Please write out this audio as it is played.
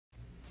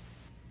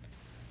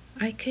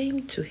I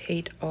came to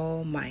hate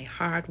all my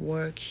hard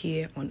work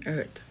here on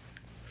earth,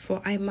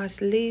 for I must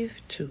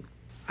leave to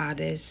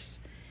others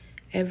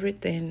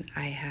everything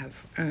I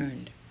have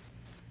earned.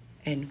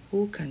 And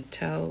who can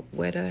tell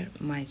whether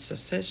my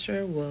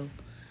successor will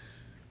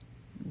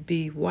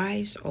be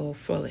wise or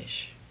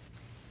foolish?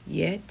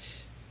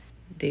 Yet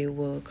they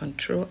will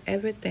control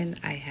everything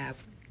I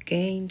have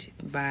gained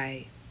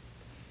by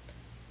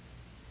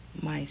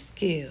my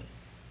skill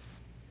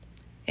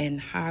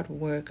and hard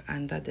work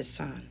under the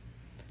sun.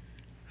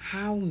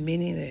 How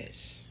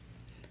meaningless.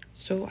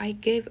 So I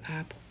gave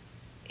up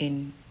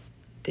in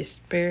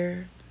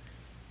despair,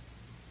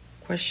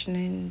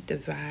 questioning the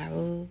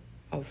value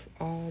of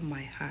all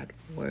my hard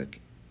work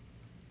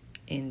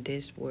in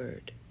this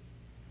world.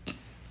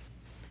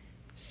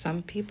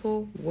 Some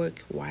people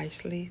work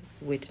wisely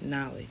with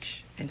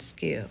knowledge and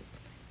skill,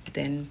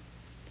 then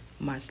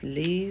must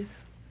leave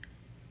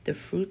the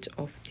fruit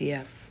of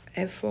their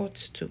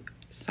efforts to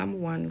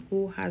someone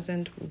who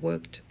hasn't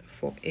worked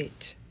for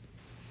it.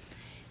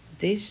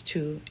 This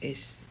too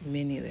is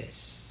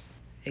meaningless,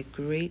 a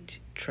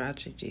great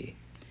tragedy.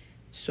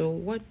 So,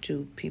 what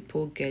do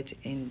people get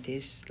in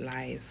this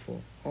life for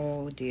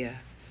all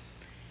their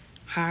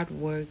hard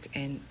work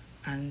and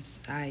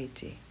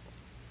anxiety?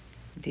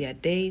 Their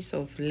days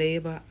of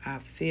labor are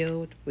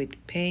filled with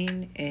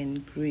pain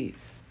and grief.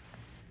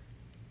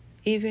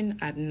 Even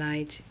at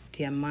night,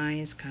 their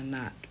minds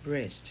cannot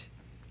rest.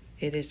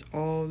 It is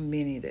all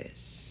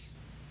meaningless.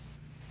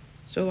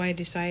 So I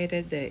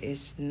decided there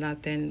is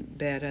nothing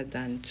better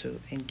than to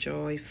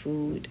enjoy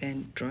food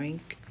and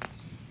drink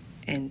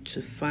and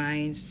to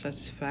find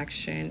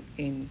satisfaction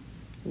in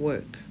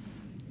work.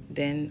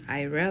 Then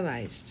I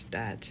realized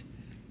that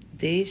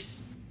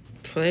these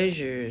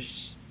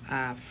pleasures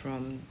are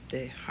from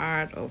the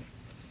heart of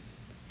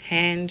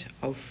hand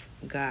of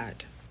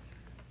God.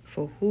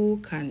 For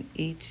who can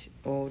eat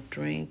or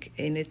drink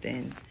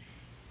anything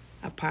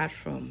apart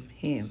from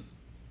him?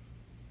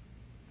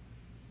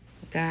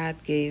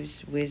 God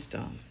gives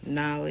wisdom,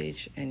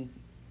 knowledge, and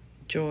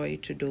joy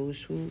to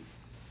those who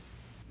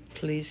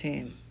please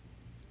him.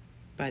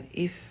 But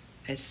if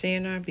a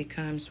sinner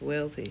becomes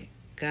wealthy,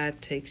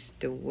 God takes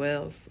the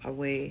wealth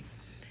away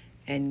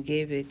and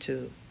give it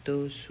to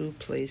those who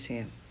please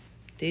him.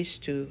 This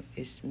too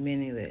is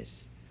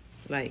meaningless,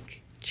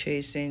 like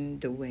chasing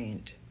the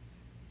wind.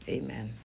 Amen.